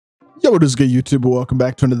Yo, what is good, YouTube? Welcome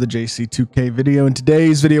back to another JC2K video. In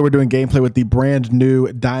today's video, we're doing gameplay with the brand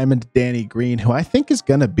new Diamond Danny Green, who I think is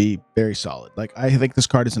going to be very solid. Like, I think this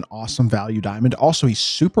card is an awesome value diamond. Also, he's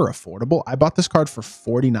super affordable. I bought this card for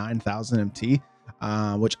 49,000 MT,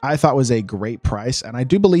 which I thought was a great price. And I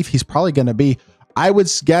do believe he's probably going to be, I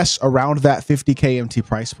would guess, around that 50K MT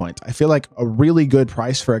price point. I feel like a really good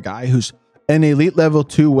price for a guy who's an elite level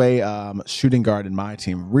two-way shooting guard in my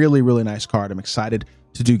team. Really, really nice card. I'm excited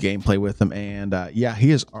to do gameplay with him. And yeah,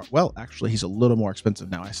 he is, well, actually, he's a little more expensive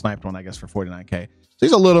now. I sniped one, I guess, for 49K. So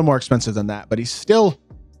he's a little more expensive than that, but he's still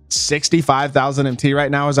 65,000 MT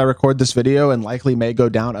right now as I record this video, and likely may go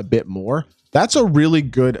down a bit more. That's a really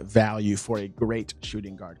good value for a great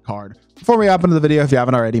shooting guard card. Before we hop into the video, if you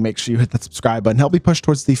haven't already, make sure you hit that subscribe button. Help me push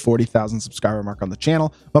towards the 40,000 subscriber mark on the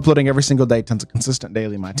channel. I'm uploading every single day, tons of consistent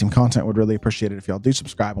daily My Team content. Would really appreciate it if y'all do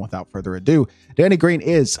subscribe. And without further ado, Danny Green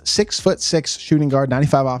is 6'6" shooting guard,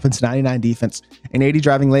 95 offense, 99 defense, an 80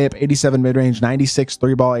 driving layup, 87 mid-range, 96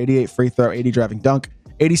 three ball, 88 free throw, 80 driving dunk,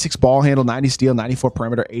 86 ball handle, 90 steal, 94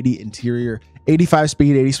 perimeter, 80 interior, 85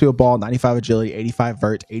 speed, 80 speed ball, 95 agility, 85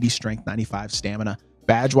 vert, 80 strength, 95 stamina.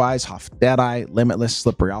 Badge wise, Hoff Deadeye, Limitless,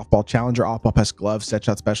 Slippery Off Ball, Challenger, Off Ball Pest Glove, Set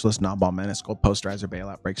Shot Specialist, Non-Ball Menace, Gold Posterizer,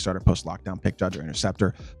 Bailout, Break Starter, Post Lockdown, Pick Judge or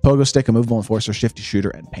Interceptor, Pogo Stick, Immovable Enforcer, Shifty Shooter,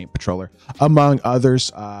 and Paint Patroller, among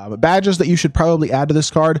others. Badges that you should probably add to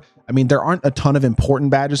this card. I mean, there aren't a ton of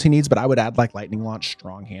important badges he needs, but I would add like Lightning Launch,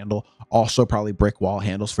 Strong Handle, also probably Brick Wall,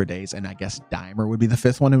 Handles for Days, and I guess Dimer would be the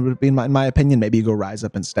fifth one. It would be, in my opinion. Maybe you go Rise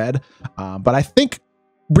Up instead. But I think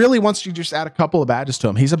really, once you just add a couple of badges to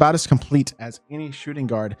him, he's about as complete as any shooting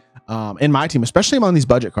guard in my team, especially among these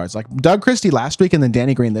budget cards. Like Doug Christie last week and then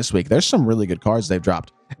Danny Green this week. There's some really good cards they've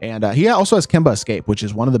dropped. And he also has Kimba Escape, which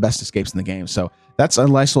is one of the best escapes in the game. So that's a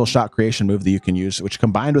nice little shot creation move that you can use, which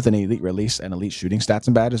combined with an elite release and elite shooting stats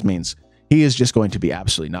and badges means he is just going to be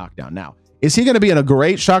absolutely knocked down. Now, is he going to be a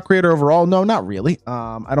great shot creator overall? No, not really.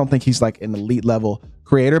 I don't think he's like an elite level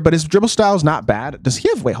creator, but his dribble style is not bad. Does he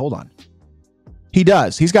have, wait, hold on. He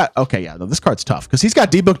does. He's got, okay, yeah, no, this card's tough because he's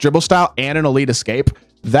got D-Book dribble style and an elite escape.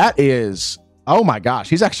 That is, oh my gosh,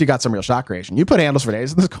 he's actually got some real shot creation. You put Handles for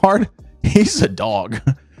Days in this card, he's a dog.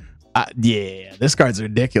 Yeah, this card's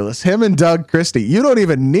ridiculous. Him and Doug Christie, you don't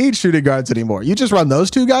even need shooting guards anymore. You just run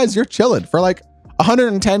those two guys, you're chilling. For like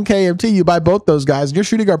 110K MT, you buy both those guys and your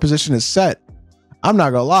shooting guard position is set. I'm not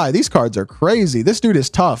gonna lie, these cards are crazy. This dude is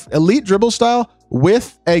tough. Elite dribble style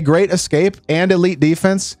with a great escape and elite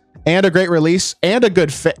defense and a great release and a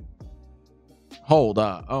good fit. Hold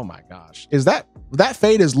up. Oh my gosh. Is that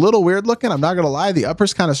fade is a little weird looking. I'm not going to lie. The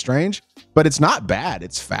upper's kind of strange, but it's not bad.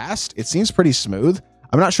 It's fast. It seems pretty smooth.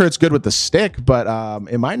 I'm not sure it's good with the stick, but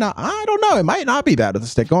it might not. I don't know. It might not be bad with the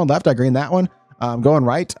stick. Going left, I greened that one. Going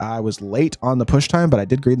right, I was late on the push time, but I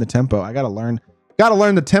did green the tempo. I got to learn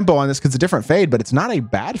the tempo on this because it's a different fade, but it's not a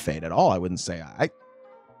bad fade at all. I wouldn't say.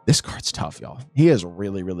 This card's tough, y'all. He is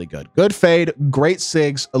really, really good. Good fade, great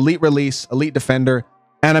sigs, elite release, elite defender.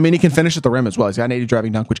 And I mean, he can finish at the rim as well. He's got an 80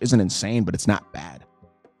 driving dunk, which isn't insane, but it's not bad.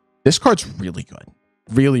 This card's really good.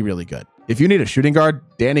 Really, really good. If you need a shooting guard,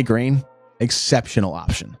 Danny Green, exceptional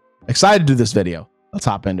option. Excited to do this video. Let's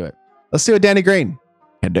hop into it. Let's see what Danny Green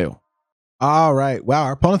can do. All right. Wow,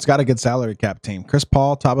 our opponent's got a good salary cap team. Chris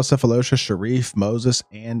Paul, Tabacephalosha, Sharif, Moses,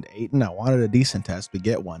 and Ayton. I wanted a decent test. We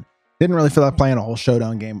get one. Didn't really feel like playing a whole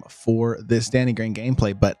showdown game for this Danny Green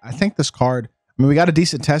gameplay, but I think this card, I mean, we got a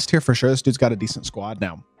decent test here for sure. This dude's got a decent squad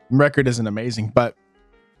now. Record isn't amazing, but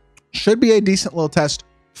should be a decent little test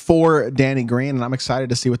for Danny Green, and I'm excited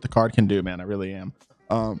to see what the card can do, man. I really am.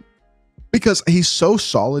 Because he's so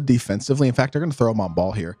solid defensively. In fact, they're going to throw him on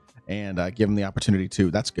ball here and give him the opportunity to.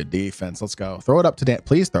 That's good defense. Let's go. Throw it up to Dan.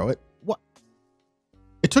 Please throw it. What?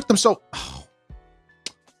 It took them so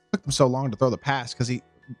long to throw the pass because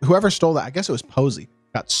whoever stole that, I guess it was Posey,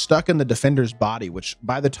 got stuck in the defender's body, which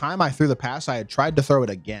by the time I threw the pass, I had tried to throw it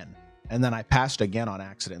again. And then I passed again on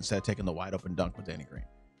accident instead of taking the wide open dunk with Danny Green.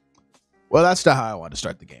 Well, that's not how I wanted to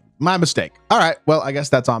start the game. My mistake. All right. Well, I guess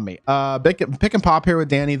that's on me. Pick and pop here with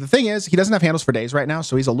Danny. The thing is, he doesn't have Handles for Days right now,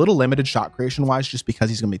 so he's a little limited shot creation wise just because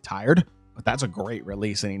he's going to be tired. But that's a great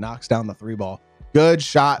release, and he knocks down the three ball. Good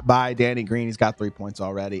shot by Danny Green. He's got 3 points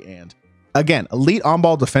already, and again, elite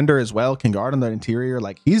on-ball defender as well, can guard on the interior.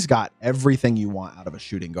 Like, he's got everything you want out of a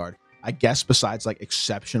shooting guard. I guess besides like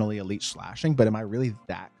exceptionally elite slashing, but am I really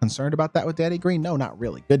that concerned about that with Danny Green? No, not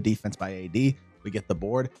really. Good defense by AD. We get the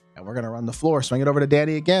board, and we're going to run the floor. Swing it over to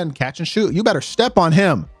Danny again. Catch and shoot. You better step on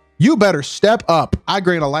him. You better step up. I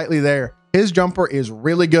green a lightly there. His jumper is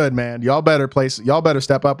really good, man. Y'all better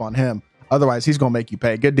step up on him. Otherwise, he's going to make you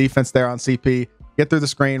pay. Good defense there on CP. Get through the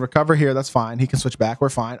screen. Recover here. That's fine. He can switch back. We're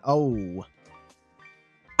fine. Oh.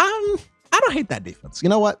 don't hate that defense. You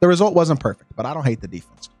know what? The result wasn't perfect, but I don't hate the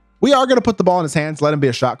defense. We are going to put the ball in his hands, let him be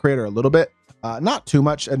a shot creator a little bit. Not too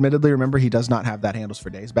much, admittedly. Remember, he does not have that handles for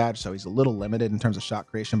days badge, so he's a little limited in terms of shot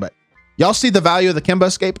creation. But y'all see the value of the Kimba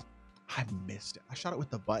escape? I missed it. I shot it with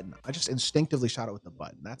the button. I just instinctively shot it with the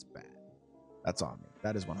button. That's bad. That's on me.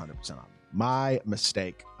 That is 100% on me. My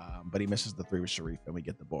mistake. But he misses the 3 with Sharif, and we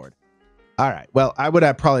get the board. All right. Well, I would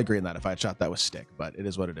have probably agreed on that if I had shot that with stick, but it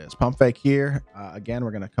is what it is. Pump fake here. Again,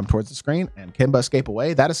 we're going to come towards the screen and Kimba escape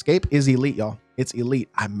away. That escape is elite, y'all. It's elite.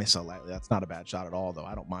 I miss a lightly. That's not a bad shot at all, though.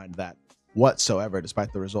 I don't mind that whatsoever,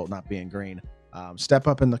 despite the result not being green. Step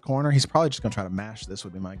up in the corner. He's probably just going to try to mash this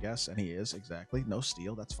would be my guess. And he is, exactly. No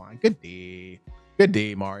steal. That's fine. Good D. Good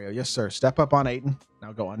D, Mario. Yes, sir. Step up on Aiden.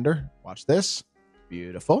 Now go under. Watch this.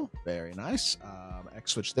 Beautiful. Very nice.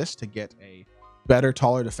 X switch this to get a better,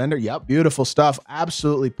 taller defender. Yep. Beautiful stuff.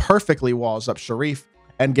 Absolutely perfectly walls up Sharif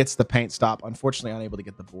and gets the paint stop. Unfortunately, unable to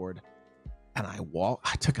get the board. And I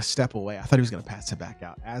took a step away. I thought he was going to pass it back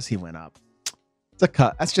out as he went up. It's a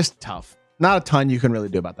cut. That's just tough. Not a ton you can really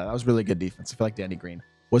do about that. That was really good defense. I feel like Danny Green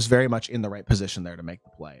was very much in the right position there to make the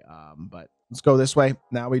play. But let's go this way.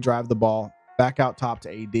 Now we drive the ball back out top to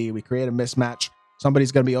AD. We create a mismatch.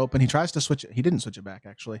 Somebody's going to be open. He tries to switch it. He didn't switch it back,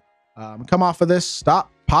 actually. Come off of this.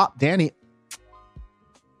 Stop. Pop. Danny.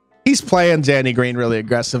 He's playing Danny Green really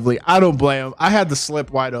aggressively. I don't blame him. I had the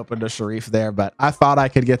slip wide open to Sharif there, but I thought I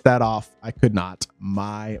could get that off. I could not.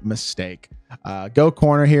 My mistake. Go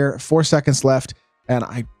corner here. 4 seconds left. And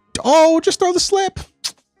just throw the slip.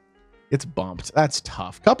 It's bumped. That's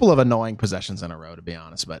tough. Couple of annoying possessions in a row, to be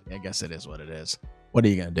honest, but I guess it is what it is. What are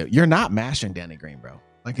you going to do? You're not mashing Danny Green, bro.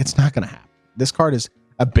 Like, it's not going to happen. This card is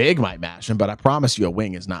a big might mash him, but I promise you a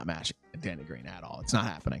wing is not mashing Danny Green at all. It's not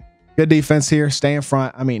happening. Good defense here. Stay in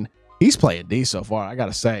front. I mean, he's playing D so far. I got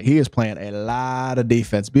to say, he is playing a lot of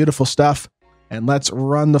defense. Beautiful stuff. And let's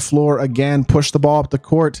run the floor again. Push the ball up the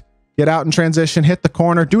court. Get out in transition. Hit the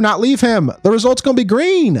corner. Do not leave him. The result's going to be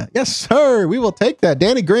green. Yes, sir. We will take that.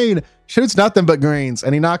 Danny Green shoots nothing but greens,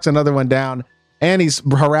 and he knocks another one down. And he's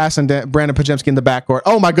harassing Brandon Pajemski in the backcourt.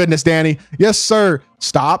 Oh, my goodness, Danny. Yes, sir.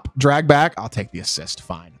 Stop. Drag back. I'll take the assist.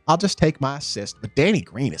 Fine. I'll just take my assist. But Danny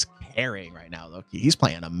Green is carrying right now, Loki. He's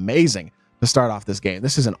playing amazing to start off this game.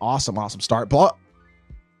 This is an awesome, awesome start. Block.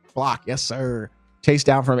 Yes, sir. Chase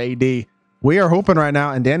down from AD. We are hoping right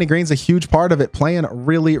now, and Danny Green's a huge part of it, playing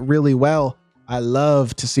really, really well. I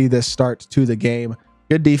love to see this start to the game.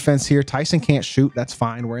 Good defense here. Tyson can't shoot. That's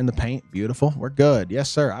fine. We're in the paint. Beautiful. We're good. Yes,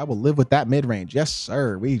 sir. I will live with that mid-range. Yes,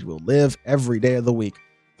 sir. We will live every day of the week.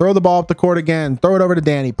 Throw the ball up the court again. Throw it over to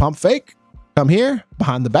Danny. Pump fake. Come here.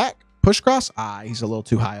 Behind the back. Push cross. He's a little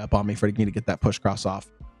too high up on me for me to get that push cross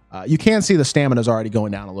off. You can see the stamina is already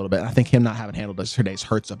going down a little bit. I think him not having handled this today's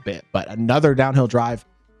hurts a bit. But another downhill drive.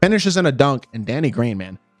 Finishes in a dunk. And Danny Green,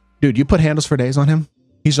 man. Dude, you put handles for days on him.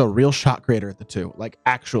 He's a real shot creator at the 2. Like,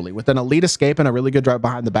 actually, with an elite escape and a really good drive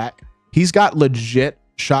behind the back, he's got legit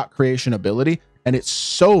shot creation ability, and it's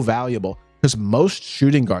so valuable because most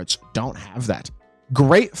shooting guards don't have that.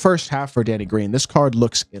 Great first half for Danny Green. This card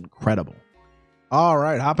looks incredible. All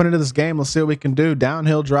right, hopping into this game. Let's see what we can do.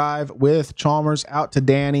 Downhill drive with Chalmers out to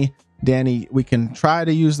Danny. Danny, we can try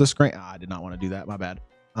to use the screen. I did not want to do that. My bad.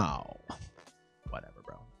 Oh, whatever,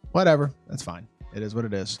 bro. Whatever. That's fine. It is what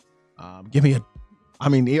it is. Give me a... I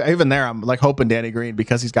mean, even there, I'm like hoping Danny Green,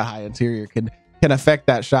 because he's got high interior, can affect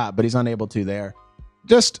that shot, but he's unable to there.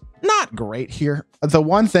 Just not great here. The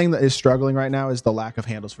one thing that is struggling right now is the lack of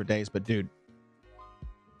handles for days. But dude,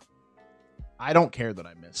 I don't care that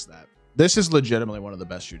I missed that. This is legitimately one of the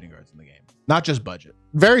best shooting guards in the game. Not just budget.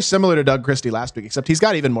 Very similar to Doug Christie last week, except he's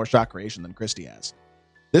got even more shot creation than Christie has.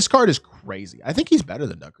 This card is crazy. I think he's better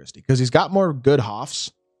than Doug Christie because he's got more good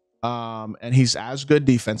hoffs. And he's as good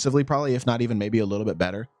defensively, probably, if not even maybe a little bit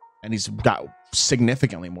better. And he's got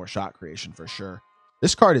significantly more shot creation for sure.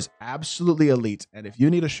 This card is absolutely elite. And if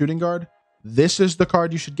you need a shooting guard, this is the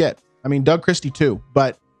card you should get. I mean, Doug Christie too,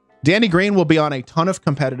 but Danny Green will be on a ton of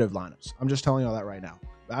competitive lineups. I'm just telling you all that right now.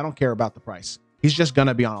 I don't care about the price. He's just going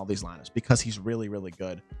to be on all these lineups because he's really, really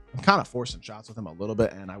good. I'm kind of forcing shots with him a little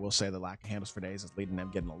bit. And I will say the lack of handles for days is leading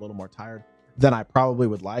them getting a little more tired than I probably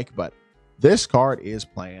would like, but this card is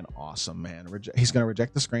playing awesome, man. He's going to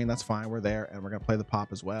reject the screen. That's fine. We're there. And we're going to play the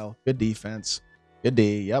pop as well. Good defense. Good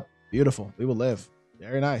D. Yep. Beautiful. We will live.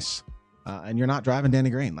 Very nice. And you're not driving Danny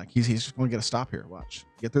Green. Like, he's just going to get a stop here. Watch.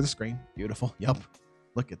 Get through the screen. Beautiful. Yep.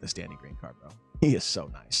 Look at this Danny Green card, bro. He is so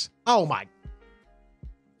nice. Oh, my.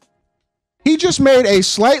 He just made a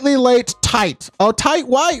slightly late tight. Oh, tight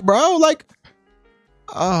white, bro. Like,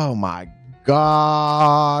 oh, my God.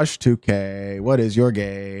 Gosh, 2K, what is your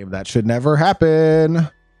game? That should never happen.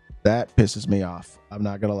 That pisses me off. I'm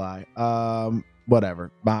not gonna lie.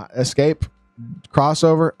 Whatever. Escape,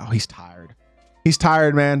 crossover. Oh, he's tired. He's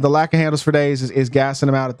tired, man. The lack of handles for days is gassing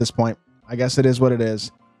him out at this point. I guess it is what it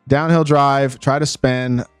is. Downhill drive, try to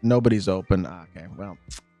spin. Nobody's open. Okay, well,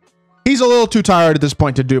 he's a little too tired at this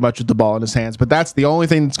point to do much with the ball in his hands, but that's the only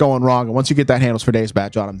thing that's going wrong. And once you get that handles for days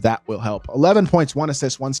badge on him, that will help. 11 points, 1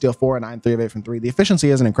 assist, 1 steal, 4 and 9, 3 of 8 from 3. The efficiency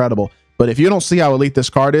isn't incredible, but if you don't see how elite this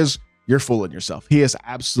card is, you're fooling yourself. He is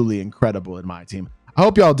absolutely incredible in my team. I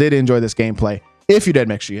hope y'all did enjoy this gameplay. If you did,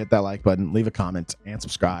 make sure you hit that like button, leave a comment, and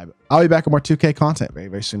subscribe. I'll be back with more 2K content very,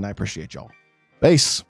 very soon. I appreciate y'all. Peace.